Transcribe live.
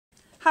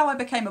How I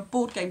Became a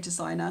Board Game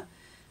Designer,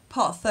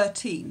 Part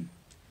 13,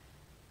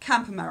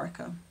 Camp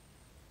America.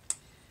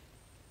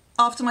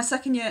 After my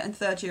second year and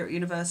third year at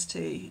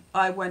university,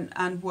 I went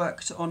and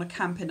worked on a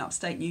camp in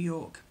upstate New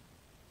York.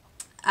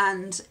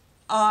 And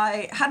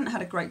I hadn't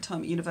had a great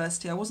time at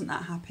university. I wasn't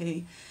that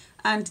happy.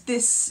 And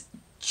this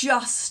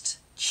just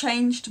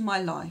changed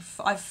my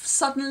life. I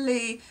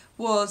suddenly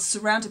was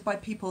surrounded by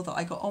people that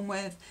I got on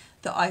with,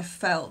 that I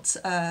felt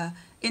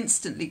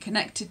instantly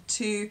connected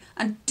to,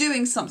 and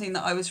doing something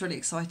that I was really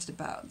excited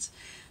about.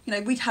 You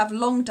know, we'd have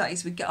long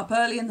days. We'd get up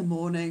early in the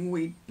morning.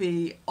 We'd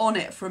be on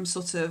it from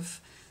sort of,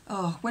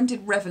 when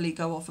did Reveille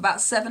go off? About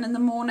 7 in the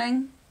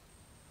morning.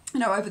 You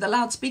know, over the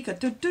loudspeaker,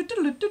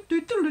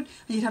 and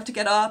you'd have to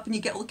get up, and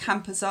you get all the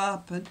campers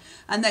up,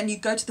 and then you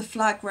go to the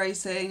flag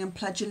raising and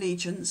pledge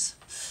allegiance.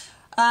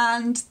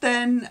 And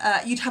then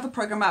you'd have a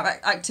programme of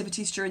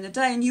activities during the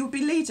day, and you would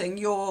be leading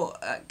your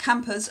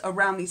campers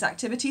around these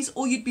activities,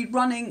 or you'd be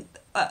running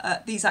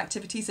these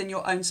activities in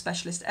your own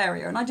specialist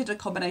area. And I did a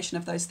combination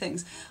of those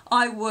things.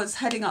 I was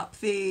heading up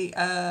the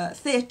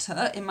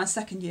theatre in my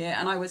second year,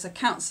 and I was a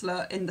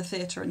counsellor in the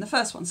theatre in the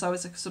first one. So I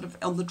was sort of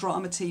on the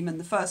drama team in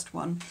the first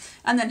one,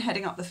 and then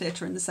heading up the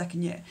theatre in the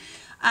second year.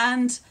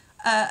 And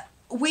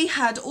we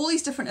had all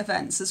these different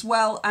events, as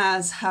well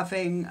as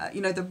having,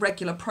 you know, the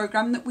regular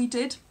programme that we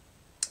did.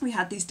 We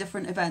had these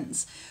different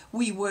events.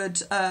 We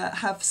would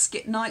have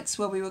skit nights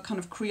where we were kind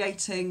of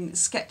creating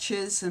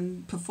sketches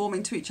and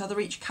performing to each other.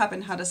 Each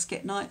cabin had a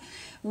skit night.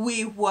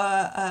 We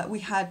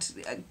had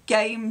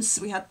games.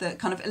 We had the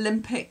kind of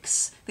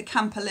Olympics, the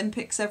Camp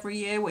Olympics every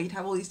year, where you'd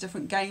have all these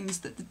different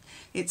games that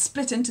it's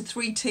split into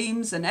 3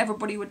 teams, and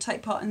everybody would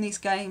take part in these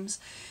games.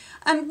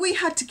 And we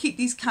had to keep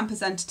these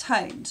campers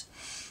entertained.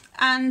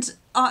 And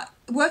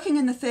working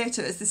in the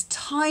theatre is this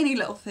tiny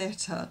little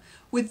theatre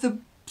with the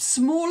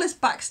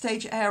smallest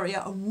backstage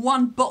area and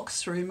 1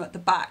 box room at the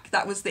back.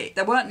 That was it.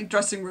 There weren't any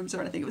dressing rooms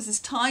or anything. It was this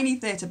tiny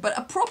theatre, but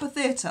a proper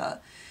theatre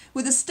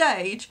with a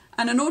stage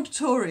and an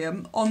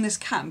auditorium on this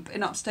camp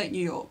in upstate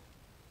New York.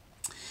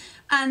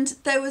 And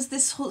there was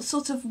this whole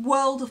sort of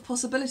world of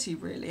possibility,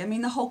 really. I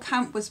mean, the whole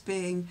camp was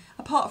being,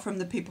 apart from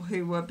the people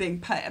who were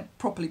being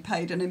properly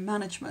paid and in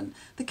management,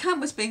 the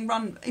camp was being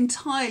run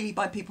entirely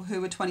by people who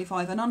were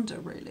 25 and under,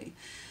 really.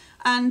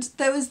 And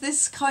there was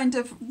this kind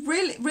of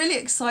really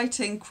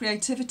exciting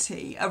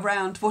creativity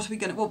around what we're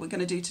going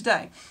to do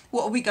today.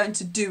 What are we going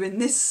to do in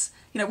this?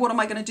 You know, what am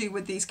I going to do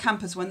with these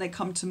campers when they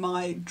come to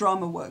my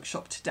drama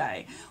workshop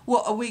today?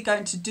 What are we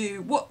going to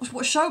do?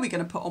 What show are we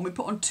going to put on? We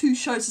put on 2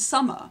 shows a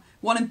summer,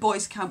 one in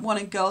boys' camp, one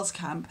in girls'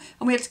 camp,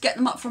 and we had to get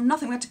them up from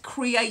nothing. We had to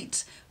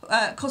create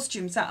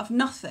costumes out of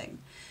nothing,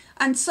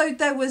 and so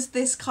there was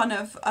this kind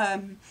of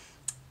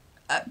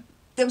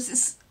there was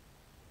this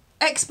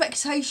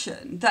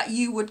expectation that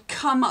you would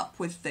come up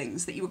with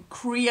things, that you would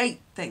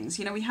create things.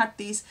 You know, we had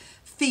these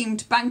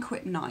themed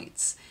banquet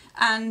nights,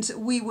 and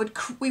we would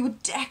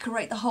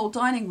decorate the whole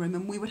dining room,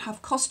 and we would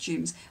have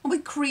costumes, and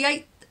we'd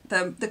create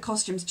the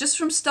costumes just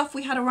from stuff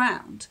we had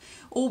around,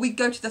 or we'd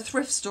go to the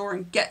thrift store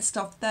and get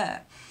stuff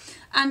there.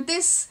 And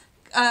this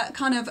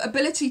kind of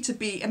ability to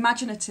be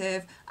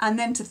imaginative, and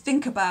then to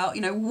think about,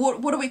 you know,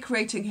 what are we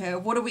creating here?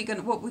 What we're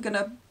going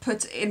to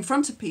put in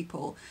front of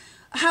people?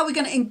 How are we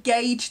going to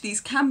engage these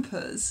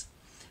campers?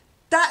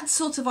 That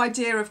sort of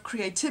idea of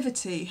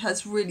creativity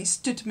has really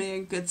stood me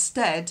in good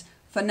stead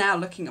for now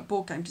looking at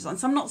board game design.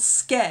 So I'm not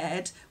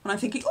scared when I'm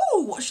thinking,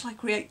 oh, what shall I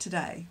create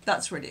today?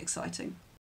 That's really exciting.